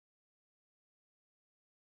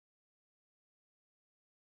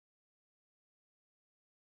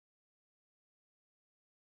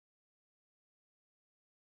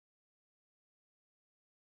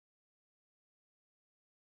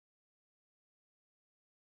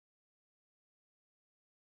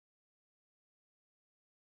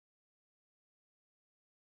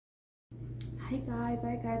Hi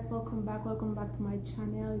guys, welcome back to my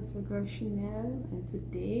channel. It's your girl Chanel, and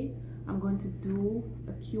today I'm going to do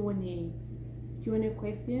a Q&A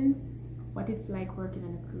questions, what it's like working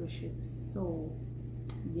on a cruise ship. So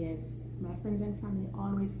yes, my friends and family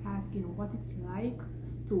always asking what it's like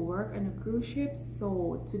to work on a cruise ship.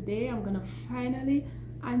 So today I'm gonna finally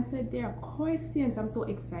answer their questions. I'm so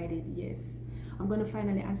excited. Yes, I'm gonna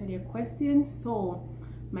finally answer their questions. So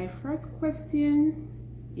my first question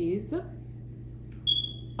is,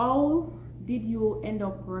 how did you end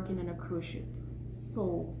up working on a cruise ship?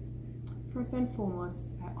 So first and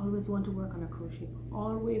foremost, I always want to work on a cruise ship.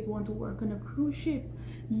 Always want to work on a cruise ship.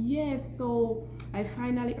 Yes, so I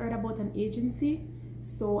finally heard about an agency.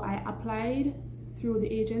 So I applied through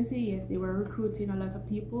the agency. Yes, they were recruiting a lot of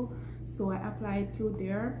people. So I applied through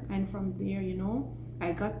there, and from there,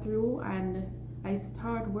 I got through and I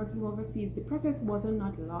started working overseas. The process wasn't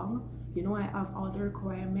not long. I have all the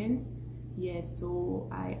requirements. Yes, so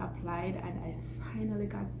I applied and I finally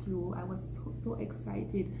got through. I was so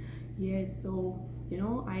excited. Yes, so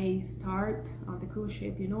I start on the cruise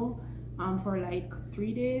ship, for like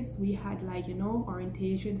 3 days. We had like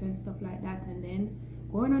orientations and stuff like that, and then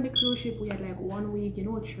going on the cruise ship we had like 1 week,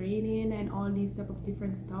 training and all these type of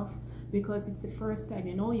different stuff, because it's the first time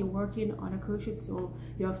you're working on a cruise ship. So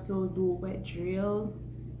you have to do wet drill,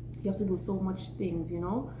 you have to do so much things.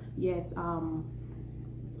 Yes,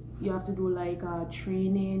 you have to do like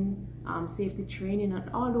training, safety training and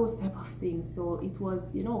all those type of things. So it was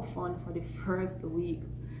fun for the first week,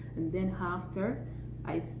 and then after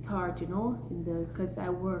I start in the, because I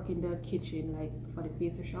work in the kitchen, like for the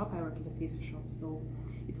pastry shop. I work in the pastry shop, so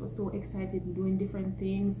it was so exciting doing different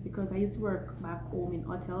things, because I used to work back home in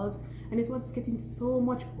hotels and it was getting so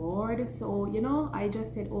much bored. So I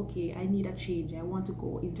just said, okay, I need a change. I want to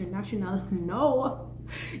go international now.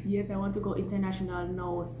 Yes, I want to go international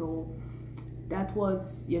now. So that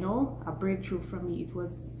was a breakthrough for me. It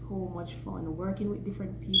was so much fun working with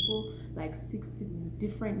different people, like 60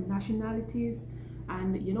 different nationalities,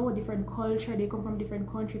 and different culture. They come from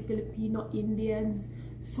different country, Filipino, Indians,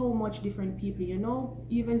 so much different people,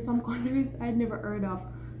 even some countries I'd never heard of.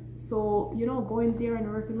 So going there and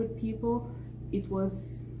working with people, it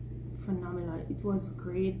was phenomenal. It was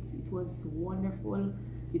great. It was wonderful.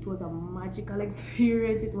 It was a magical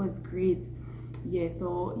experience. It was great. Yeah,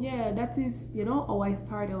 so yeah, that is how I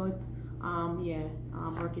started out.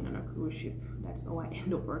 Working on a cruise ship. That's how I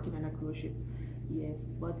end up working on a cruise ship.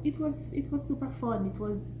 Yes, but it was super fun. It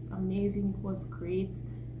was amazing. It was great.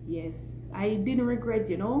 Yes, I didn't regret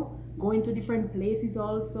going to different places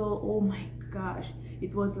also. Oh my gosh,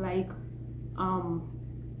 it was like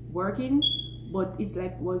working, but it's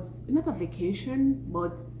like, was not a vacation,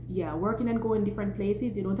 but yeah, working and going different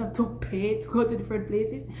places. You don't have to pay to go to different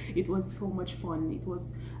places. It was so much fun.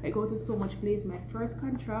 I go to so much place. My first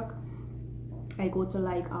contract, I go to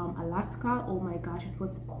like Alaska. Oh my gosh, it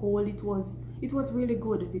was cold. It was really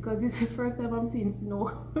good, because it's the first time I'm seeing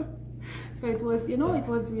snow. So it was it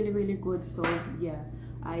was really good. So yeah,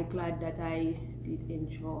 I glad that I did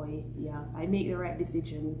enjoy. Yeah, I made the right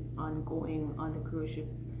decision on going on the cruise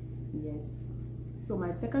ship. Yes. So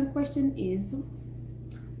my second question is,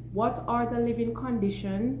 what are the living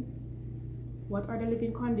conditions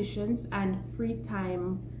and free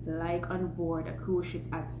time like on board a cruise ship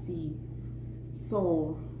at sea?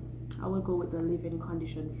 So I will go with the living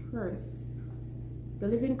condition first. The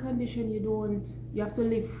living condition, you have to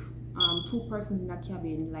live 2 persons in a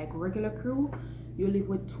cabin. Like regular crew, you live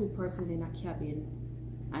with 2 persons in a cabin.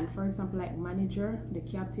 And for example, like manager, the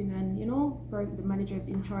captain, and the manager is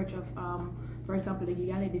in charge of for example, the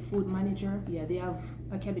galley, the food manager, yeah, they have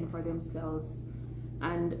a cabin for themselves.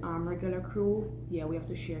 And regular crew, yeah, we have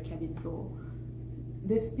to share cabin. So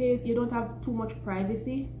the space, you don't have too much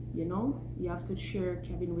privacy. You have to share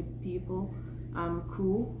cabin with people,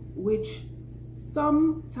 crew, which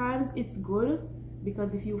sometimes it's good,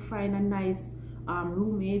 because if you find a nice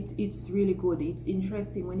roommate, it's really good. It's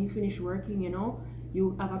interesting when you finish working,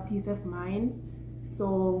 you have a peace of mind.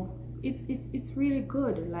 So it's really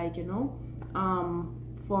good, like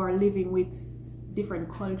for living with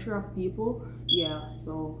different culture of people. Yeah,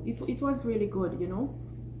 so it was really good.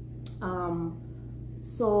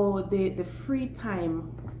 So the free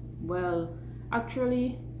time, well,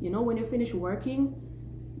 actually, when you finish working,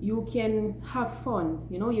 you can have fun.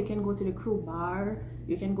 You can go to the crew bar,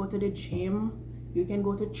 you can go to the gym, you can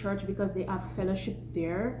go to church, because they have fellowship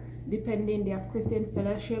there. Depending, they have Christian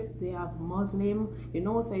fellowship, they have Muslim,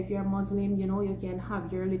 so if you're Muslim, you can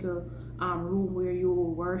have your little room where you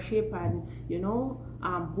worship, and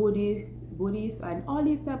Buddhist and all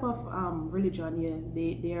these type of religion. Yeah,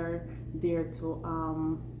 they are there to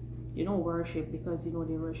you know, worship, because you know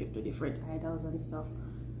they worship to different idols and stuff.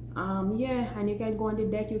 Yeah, and you can go on the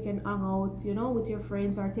deck, you can hang out, you know, with your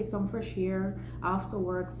friends, or take some fresh air after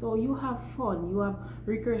work. So you have fun. You have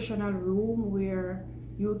recreational room where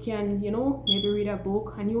you can, you know, maybe read a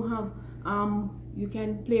book, and you have you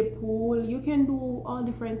can play pool, you can do all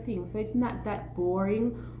different things. So it's not that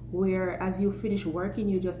boring where as you finish working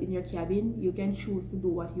you just in your cabin. You can choose to do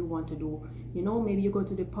what you want to do, you know. Maybe you go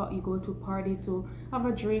to you go to a party to have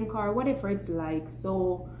a drink or whatever it's like.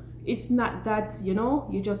 So it's not that, you know,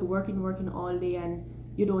 you're just working all day and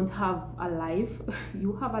you don't have a life.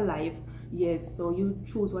 You have a life, yes, so you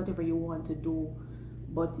choose whatever you want to do.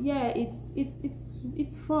 But yeah,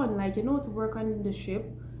 it's fun, like, you know, to work on the ship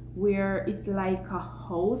where it's like a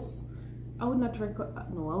house. I would not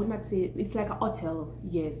no, I would not say it's like a hotel,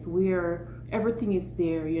 yes, where everything is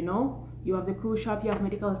there, you know. You have the cruise shop, you have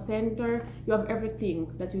medical center, you have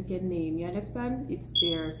everything that you can name, you understand, it's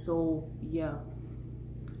there. So yeah,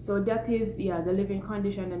 so that is, yeah, the living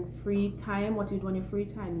condition. And free time, what you do on your free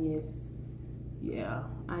time, yes, yeah.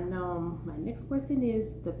 And my next question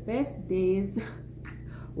is the best days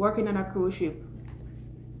working on a cruise ship.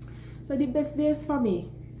 So the best days for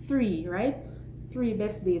me, three, right? Three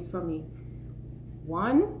best days for me.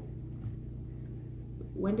 One,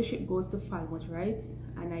 when the ship goes to Falmouth, right,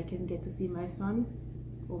 and I can get to see my son.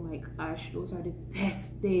 Oh my gosh, those are the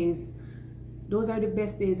best days. Those are the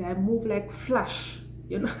best days. I move like flash,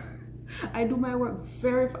 you know. I do my work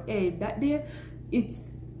very that day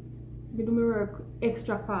it's me do my work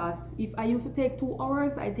extra fast. If I used to take 2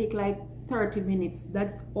 hours, I take like 30 minutes.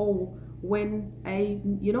 That's all. When I,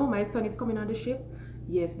 you know, my son is coming on the ship,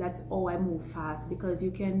 yes, that's all. I move fast because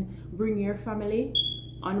you can bring your family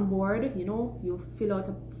on board, you know. You fill out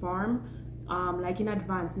a form like in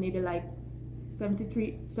advance, maybe like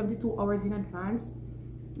 72 hours in advance.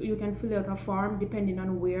 You can fill out a form depending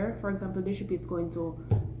on where. For example, the ship is going to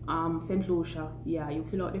St. Lucia. Yeah, you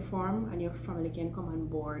fill out the form and your family can come on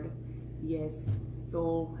board. Yes,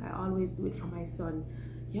 so I always do it for my son.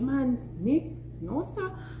 Yeah man, me no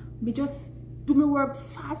sir, me just do my work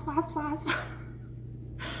fast.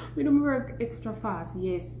 We do my work extra fast,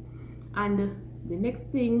 yes. And the next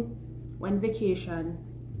thing, when vacation,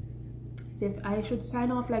 say if I should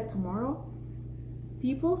sign off like tomorrow,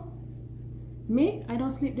 people, me, I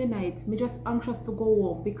don't sleep the night. Me just anxious to go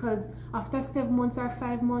home, because after 7 months or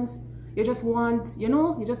 5 months, you just want, you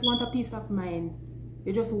know, you just want a peace of mind.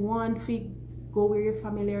 You just want to go where your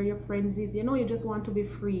family or your friends is, you know. You just want to be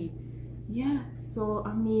free. Yeah, so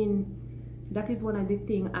I mean, that is one of the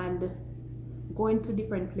things. And going to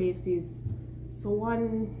different places. So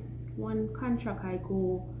one contract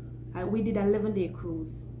we did 11-day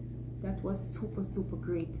cruise. That was super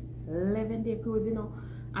great. 11-day cruise, you know.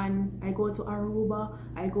 And I go to Aruba,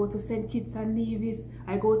 I go to St. Kitts and Nevis,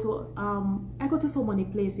 I go to so many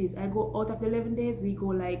places. I go out of the 11 days, we go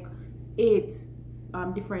like 8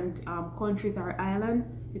 different countries or island.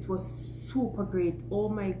 It was super great. Oh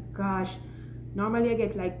my gosh. Normally I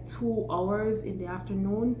get like 2 hours in the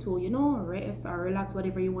afternoon to, you know, rest or relax,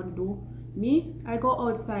 whatever you want to do. Me, I go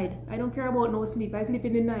outside. I don't care about no sleep. I sleep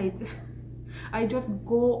in the night. I just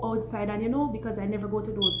go outside, and you know, because I never go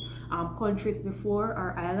to those countries before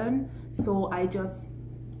or island, so I just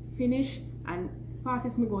finish and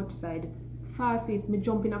fastest me go outside. Fastest me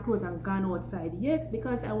jump in a clothes and gone outside. Yes,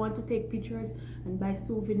 because I want to take pictures and buy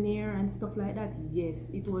souvenir and stuff like that. Yes,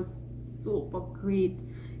 it was super great.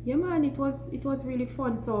 Yeah man, it was really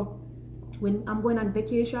fun. So when I'm going on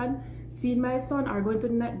vacation, seeing my son or going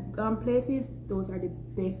to places, those are the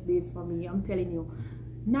best days for me. I'm telling you.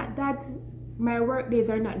 Not that my work days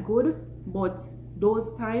are not good, but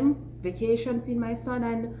those time, vacation, seeing my son,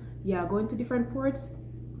 and yeah, going to different ports,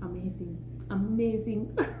 amazing.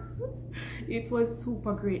 It was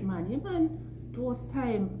super great, man. Yeah man, those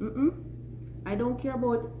time, I don't care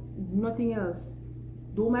about nothing else.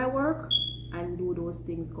 Do my work and do those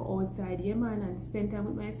things. Go outside, yeah man, and spend time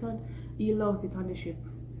with my son. He loves it on the ship.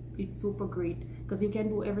 It's super great because you can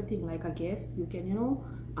do everything like a guest. You can, you know,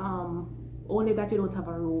 only that you don't have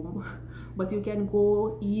a room, but you can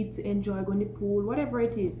go eat, enjoy, go in the pool, whatever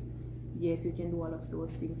it is. Yes, you can do all of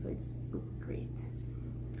those things. So it's super great.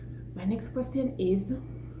 My next question is,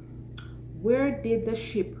 where did the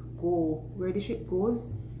ship go? Where the ship goes?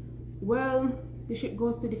 Well, the ship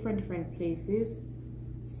goes to different places.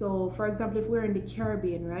 So for example, if we're in the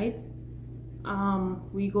Caribbean, right,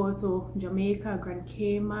 we go to Jamaica, Grand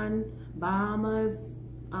Cayman, Bahamas.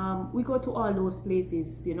 We go to all those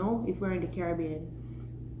places, you know, if we're in the Caribbean.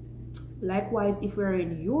 Likewise, if we're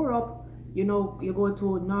in Europe, you know, you go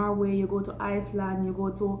to Norway, you go to Iceland, you go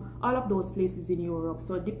to all of those places in Europe.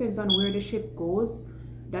 So it depends on where the ship goes.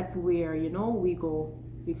 that's where, you know, we go.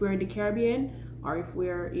 If we're in the Caribbean, or if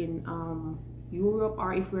we're in Europe,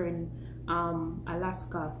 or if we're in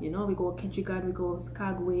Alaska, you know, we go Ketchikan, we go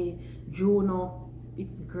Skagway, Juneau.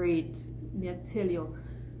 It's great, may I tell you.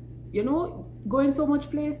 You know, going so much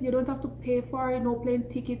place, you don't have to pay for it, no plane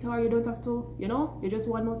ticket, or you don't have to, you know, you just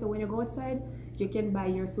want to know, so when you go outside, you can buy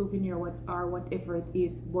your souvenir or whatever it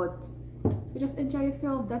is, but you just enjoy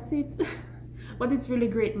yourself, that's it. But it's really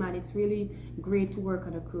great, man. It's really great to work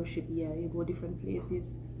on a cruise ship. Yeah, you go different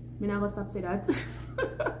places. I'm not gonna stop say that.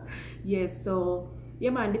 Yes, so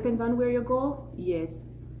yeah, man, depends on where you go.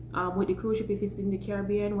 Yes, with the cruise ship, if it's in the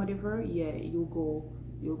Caribbean, whatever, yeah, you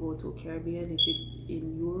go to Caribbean. If it's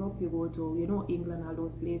in Europe, you go to, you know, England, all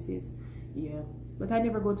those places. Yeah, but I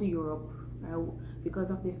never go to Europe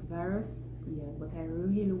because of this virus. Yeah, but I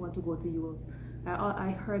really want to go to Europe.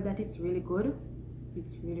 I heard that it's really good.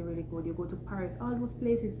 It's really, really good. You go to Paris, all those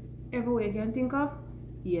places, everywhere you can think of,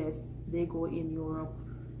 yes, they go in Europe.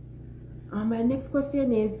 My next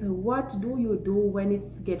question is, what do you do when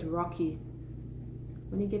it's get rocky?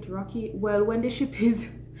 When it get rocky, well, when the ship is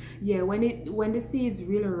yeah, when the sea is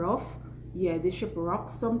really rough, yeah, the ship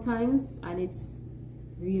rocks sometimes, and it's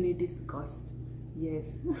really disgust. Yes.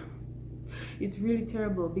 It's really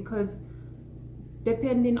terrible, because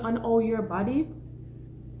depending on how your body,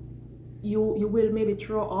 you will maybe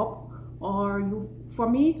throw up, or for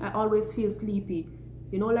me, I always feel sleepy.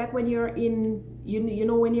 You know, like when you're in, you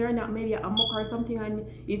know, when you're in maybe a hammock or something, and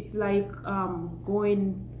it's like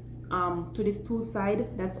going to this two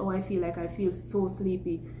side, that's how I feel. Like I feel so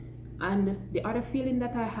sleepy. And the other feeling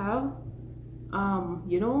that I have,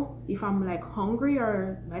 you know, if I'm like hungry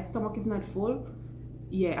or my stomach is not full,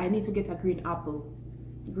 yeah, I need to get a green apple.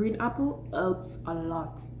 Green apple helps a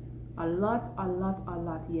lot. A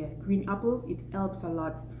lot. Yeah, green apple, it helps a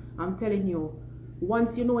lot. I'm telling you,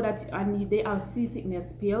 once you know that they have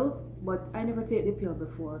seasickness pill, but I never take the pill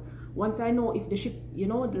before. Once I know if the ship, you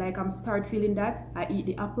know, like I'm start feeling that, I eat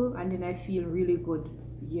the apple and then I feel really good.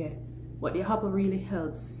 Yeah, but the apple really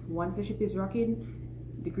helps. Once the ship is rocking,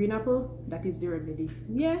 the green apple, that is the remedy.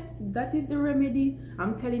 Yeah, that is the remedy.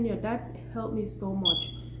 I'm telling you, that helped me so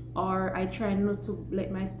much. Or I try not to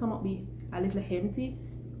let my stomach be a little empty,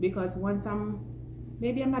 because once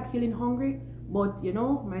maybe I'm not feeling hungry, but you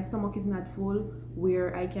know, my stomach is not full,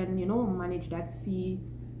 where I can, you know, manage that sea,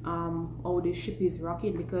 how the ship is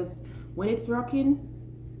rocking. Because when it's rocking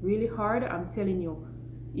really hard, I'm telling you,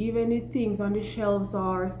 even the things on the shelves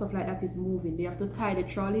or stuff like that is moving. They have to tie the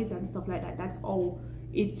trolleys and stuff like that. That's all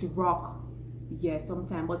it's rock. Yeah,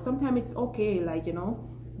 sometimes, but sometimes it's okay, like, you know,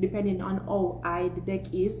 depending on how high the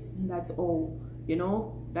deck is, that's all, you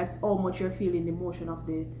know, that's how much you're feeling the motion of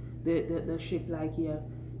the ship, like, yeah.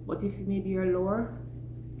 But if maybe you're lower,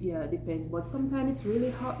 yeah, it depends. But sometimes it's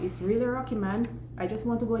really hot, it's really rocky, man. I just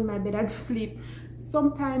want to go in my bed and sleep.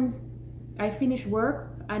 Sometimes I finish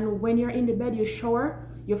work, and when you're in the bed, you shower,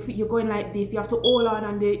 you're going like this, you have to hold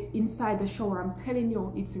on the inside the shower. I'm telling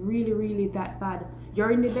you, it's really that bad.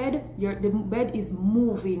 You're in the bed, the bed is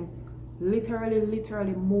moving,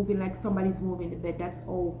 literally moving, like somebody's moving the bed. That's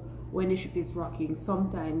all when the ship is rocking.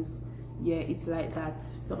 Sometimes, yeah, it's like that.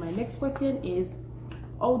 So my next question is,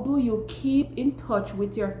 how do you keep in touch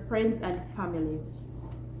with your friends and family?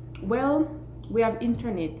 Well, we have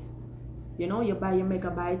internet. You know, you buy your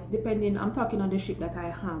megabytes, depending, I'm talking on the ship that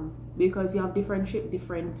I am, because you have different ship,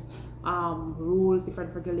 different rules,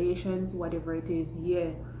 different regulations, whatever it is,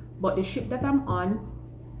 yeah. But the ship that I'm on,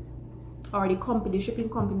 or the company, the shipping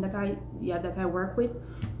company that I work with,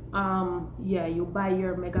 yeah, you buy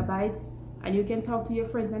your megabytes and you can talk to your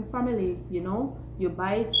friends and family, you know, you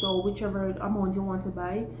buy it, so whichever amount you want to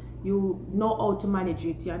buy, you know how to manage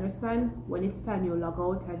it, you understand? When it's time, you log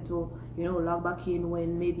out and to, you know, log back in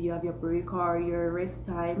when maybe you have your break or your rest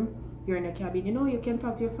time, you're in a cabin, you know, you can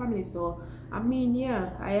talk to your family. So I mean, yeah,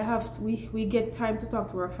 we get time to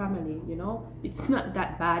talk to our family, you know. It's not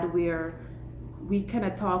that bad where we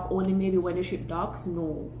cannot talk only maybe when the ship docks.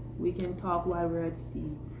 No, we can talk while we're at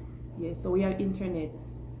sea. Yeah, so we have internet,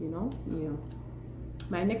 you know. Yeah.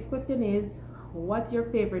 My next question is, what's your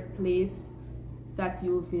favorite place that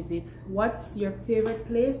you visit? What's your favorite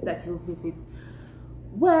place that you visit?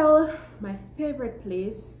 Well, my favorite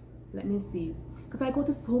place, let me see, because I go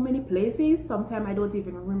to so many places, sometimes I don't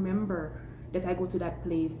even remember that I go to that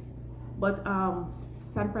place. But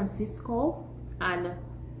San Francisco and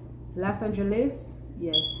Los Angeles,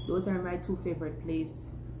 yes, those are my two favorite places.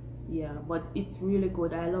 Yeah, but it's really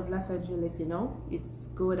good. I love Los Angeles, you know, it's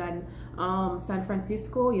good. And San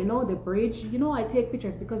Francisco, you know, the bridge, you know, I take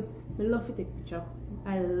pictures because I love to take picture.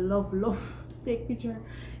 I love to take picture.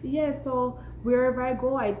 Yeah, so wherever I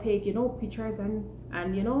go, I take, you know, pictures and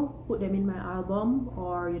you know, put them in my album,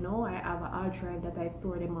 or you know, I have an hard drive that I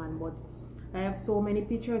store them on. But I have so many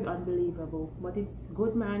pictures, unbelievable. But it's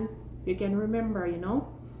good, man. You can remember, you know,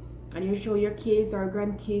 and you show your kids or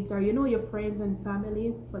grandkids or you know, your friends and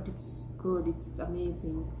family. But it's good, it's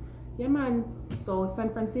amazing. Yeah, man. So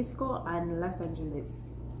San Francisco and Los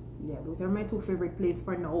Angeles, yeah, those are my two favorite places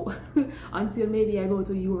for now. Until maybe I go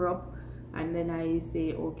to Europe and then I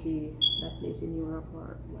say, okay, that place in Europe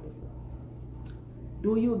or whatever.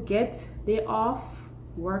 Do you get day off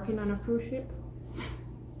working on a cruise ship?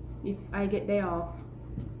 If I get day off,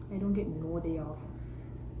 I don't get no day off.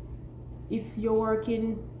 If you're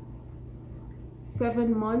working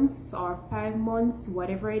 7 months or 5 months,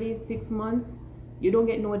 whatever it is, 6 months, you don't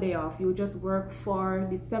get no day off. You just work for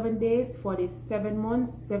the 7 days for the 7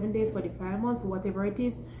 months, 7 days for the 5 months, whatever it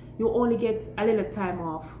is. You only get a little time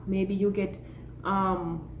off. Maybe you get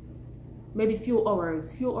maybe few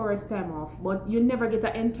hours time off, but you never get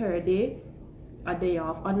an entire day a day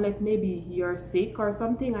off, unless maybe you're sick or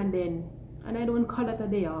something, and I don't call that a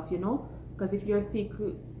day off, you know, because if you're sick,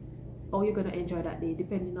 how you're gonna enjoy that day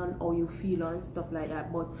depending on how you feel or stuff like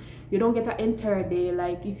that. But you don't get an entire day.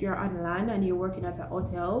 Like if you're on land and you're working at a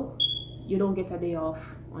hotel, you don't get a day off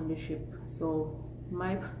on the ship. So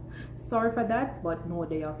sorry for that, but no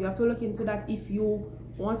day off. You have to look into that. If you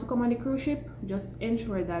want to come on the cruise ship, just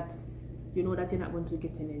ensure that you know that you're not going to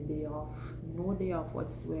get any day off. No day off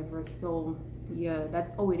whatsoever. So yeah,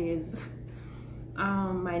 that's how it is.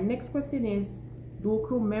 My next question is, do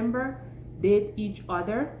crew member date each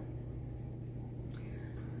other?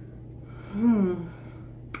 Do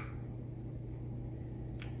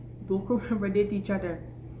crew member date each other?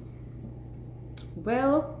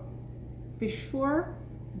 Well, for sure,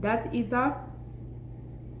 that is a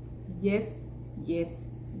yes.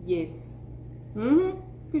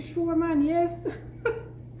 For sure, man. Yes.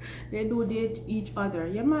 They do date each other.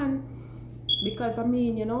 Yeah, man. Because I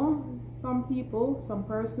mean, you know, some people, some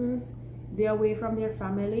persons, they're away from their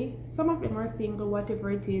family. Some of them are single,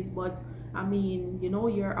 whatever it is, but I mean, you know,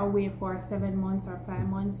 you're away for 7 months or 5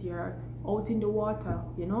 months, you're out in the water,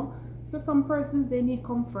 you know. So some persons, they need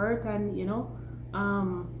comfort, and you know,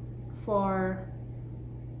 and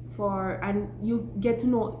you get to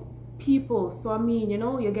know people. So I mean, you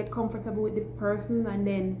know, you get comfortable with the person, and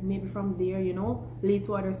then maybe from there, you know, lead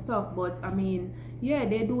to other stuff. But I mean, yeah,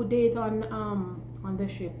 they do date on the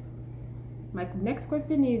ship. My next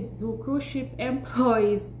question is, do cruise ship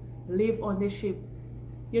employees live on the ship?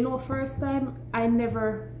 You know, first time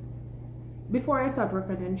before I started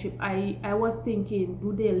working on the ship, I was thinking,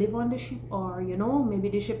 do they live on the ship, or you know, maybe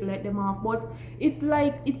the ship let them off? But it's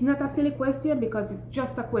like, it's not a silly question, because it's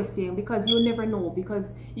just a question, because you never know.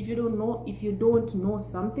 Because if you don't know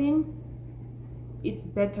something, it's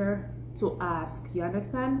better to ask, you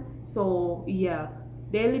understand? So yeah,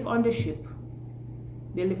 they live on the ship.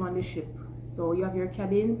 So you have your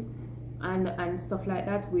cabins and stuff like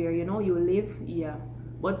that, where you know you live. Yeah,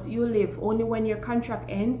 but you live only when your contract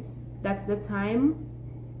ends. That's the time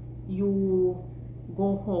you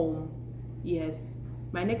go home. Yes.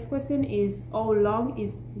 My next question is, how long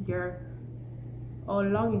is your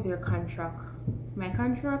contract? My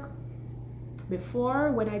contract,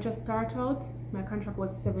 before, when I just start out, my contract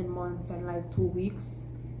was 7 months and like 2 weeks.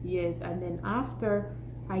 Yes. And then after,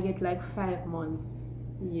 I get like 5 months.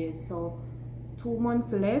 Yes. So 2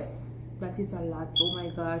 months less, that is a lot. Oh my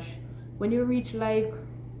gosh. When you reach like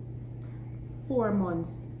 4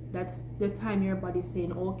 months, that's the time your body's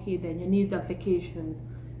saying, okay, then you need that vacation,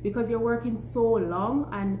 because you're working so long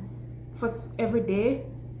and for every day,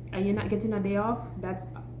 and you're not getting a day off.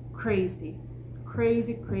 That's crazy.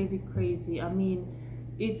 I mean,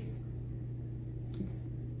 it's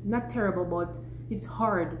not terrible, but it's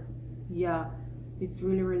hard. Yeah, it's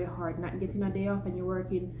really hard not getting a day off, and you're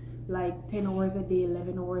working like 10 hours a day,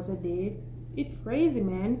 11 hours a day. It's crazy,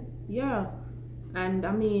 man. Yeah. And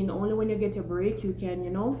I mean, only when you get your break, you can, you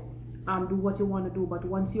know, do what you want to do. But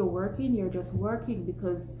once you're working, you're just working.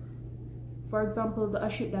 Because, for example, a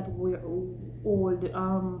ship that we hold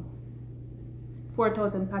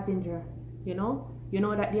 4,000 passenger, you know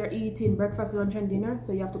that they're eating breakfast, lunch, and dinner.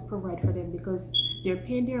 So you have to provide for them, because they're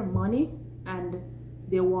paying their money and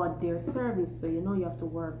they want their service. So you know you have to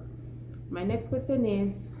work. My next question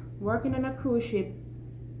is, working on a cruise ship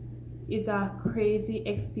is a crazy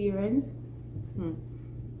experience.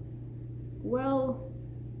 Well,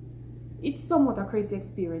 it's somewhat a crazy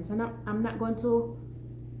experience, and I'm not going to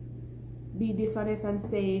be dishonest and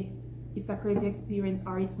say it's a crazy experience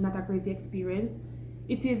or it's not a crazy experience.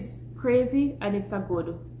 It is crazy, and it's a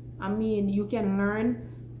good. I mean, you can learn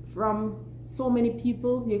from so many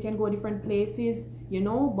people, you can go different places, you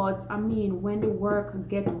know. But I mean, when the work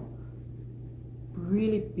get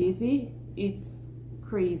really busy, it's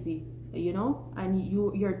crazy, you know, and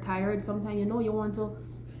you're tired sometimes, you know, you want to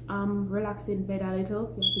relax in bed a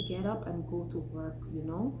little, you have to get up and go to work, you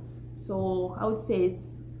know. So I would say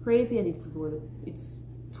it's crazy and it's good. It's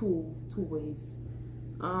two ways.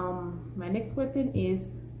 My next question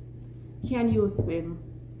is, can you swim?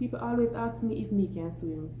 People always ask me if me can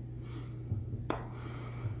swim.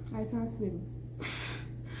 I can't swim.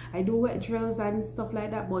 I do wet drills and stuff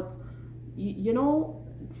like that, but you know,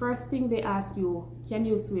 first thing they ask you, can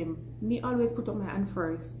you swim? Me always put up my hand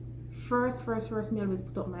first. First, me always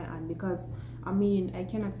put up my hand, because I mean, I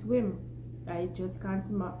cannot swim. I just can't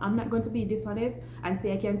swim. I'm not going to be dishonest and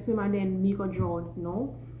say I can swim and then me go drown.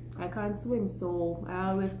 No, I can't swim. So I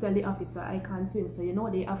always tell the officer I can't swim. So you know,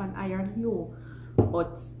 they have an eye on you,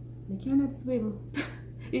 but I cannot swim.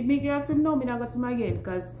 If me can swim now, me not gonna swim again,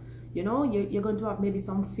 because you know, you're going to have maybe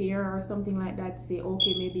some fear or something like that. Say,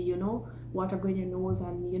 okay, maybe, you know, water going in your nose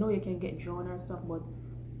and you know, you can get drowned or stuff, but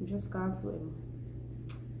you just can't swim.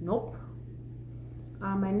 Nope.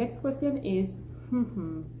 My next question is,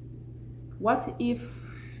 what if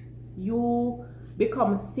you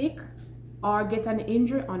become sick or get an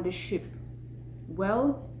injury on the ship?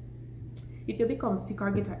 Well, if you become sick or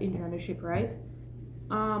get an injury on the ship, right?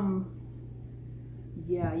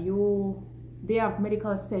 Yeah, they have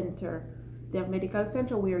medical center. They have medical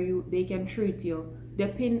center where they can treat you.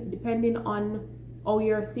 Depending on how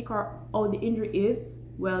you're sick or how the injury is,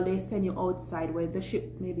 well, they send you outside, where the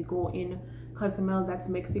ship maybe go in Cozumel, that's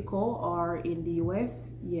Mexico, or in the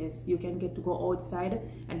US. Yes, you can get to go outside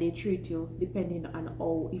and they treat you depending on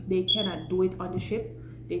how. If they cannot do it on the ship,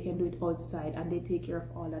 they can do it outside and they take care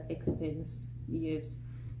of all that expense. Yes,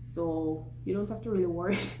 so you don't have to really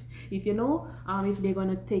worry if you know if they're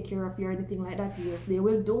gonna take care of you or anything like that. Yes, they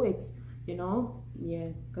will do it, you know. Yeah,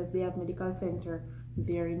 because they have medical center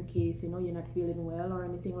there in case, you know, you're not feeling well or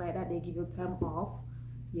anything like that. They give you time off.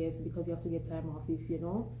 Yes, because you have to get time off if you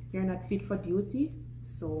know you're not fit for duty.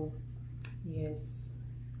 So yes.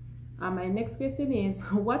 My next question is,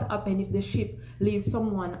 what happens if the ship leaves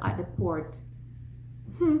someone at the port?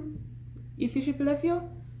 If the ship left you,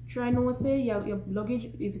 try no say your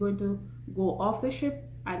luggage is going to go off the ship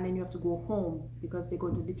and then you have to go home, because they're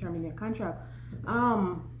going to determine your contract.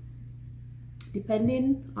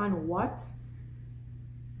 Depending on what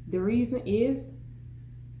the reason is,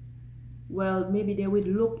 well, maybe they will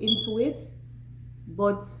look into it.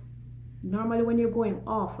 But normally when you're going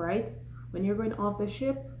off, right, when you're going off the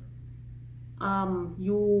ship,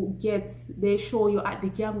 they show you at the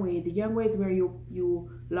gangway. The gangway is where you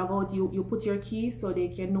log out, you put your key so they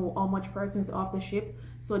can know how much persons off the ship.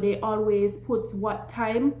 So they always put what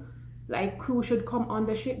time like crew should come on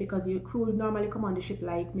the ship, because the crew normally come on the ship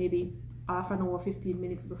like maybe half an hour, 15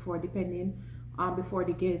 minutes before, depending before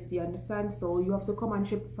the guests, you understand. So you have to come on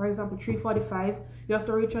ship, for example 3:45, you have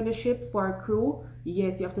to reach on the ship for a crew.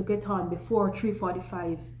 Yes, you have to get on before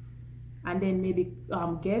 3:45, and then maybe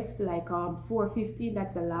guests like 4:50,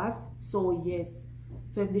 that's the last. So yes,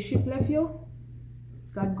 so if the ship left you,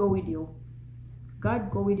 God go with you. God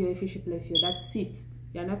go with you. If your ship left you, that's it,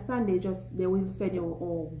 you understand. They will send you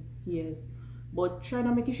home. Yes, but try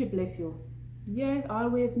not make your ship left you. Yeah,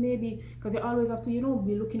 always, maybe, because you always have to, you know,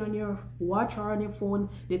 be looking on your watch or on your phone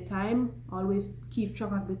the time. Always keep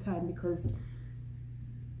track of the time, because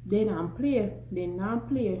they not play.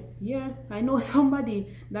 Yeah, I know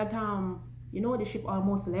somebody that you know, the ship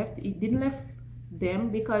almost left. It didn't left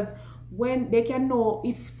them, because when they can know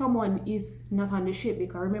if someone is not on the ship,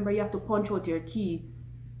 because remember, you have to punch out your key,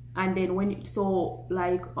 and then so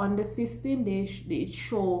like on the system they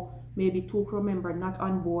show maybe 2 crew members not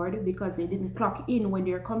on board because they didn't clock in when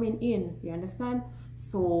they're coming in, you understand.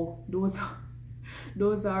 So those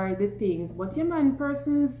are the things. But yeah man,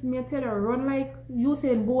 persons, me I tell you, run like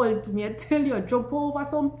Usain Bolt. Me I tell you, jump over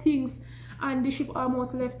some things, and the ship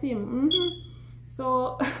almost left him.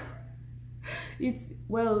 So it's,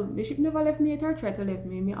 well, the ship never left me, or try to left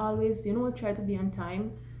me. Me always, you know, try to be on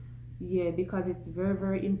time. Yeah, because it's very,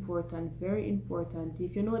 very important. Very important.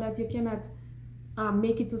 If you know that you cannot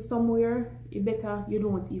make it to somewhere, it better you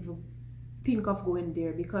don't even think of going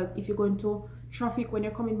there, because if you're going to traffic, when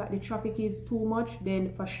you're coming back the traffic is too much,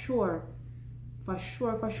 then for sure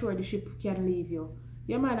the ship can leave you.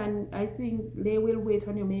 Yeah man, and I think they will wait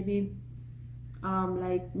on you maybe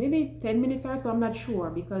like maybe 10 minutes or so. I'm not sure,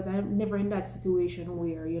 because I'm never in that situation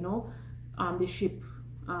where, you know, the ship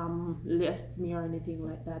left me or anything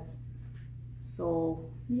like that.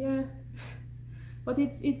 So yeah, But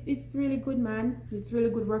it's really good, man. It's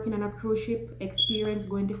really good working on a cruise ship, experience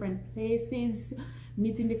going different places,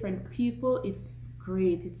 meeting different people. It's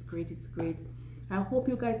great, it's great, it's great. I hope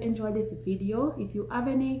you guys enjoy this video. If you have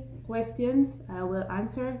any questions, I will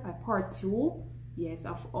answer a part 2, yes,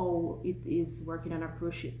 of how it is working on a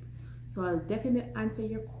cruise ship. So I'll definitely answer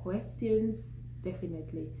your questions,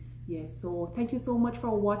 definitely. Yes, so thank you so much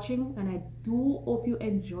for watching, and I do hope you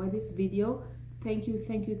enjoy this video. Thank you,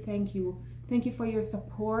 thank you, thank you. Thank you for your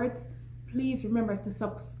support. Please remember to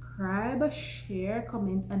subscribe, share,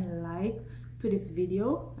 comment, and like to this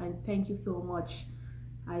video. And thank you so much.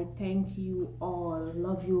 I thank you all.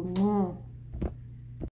 Love you.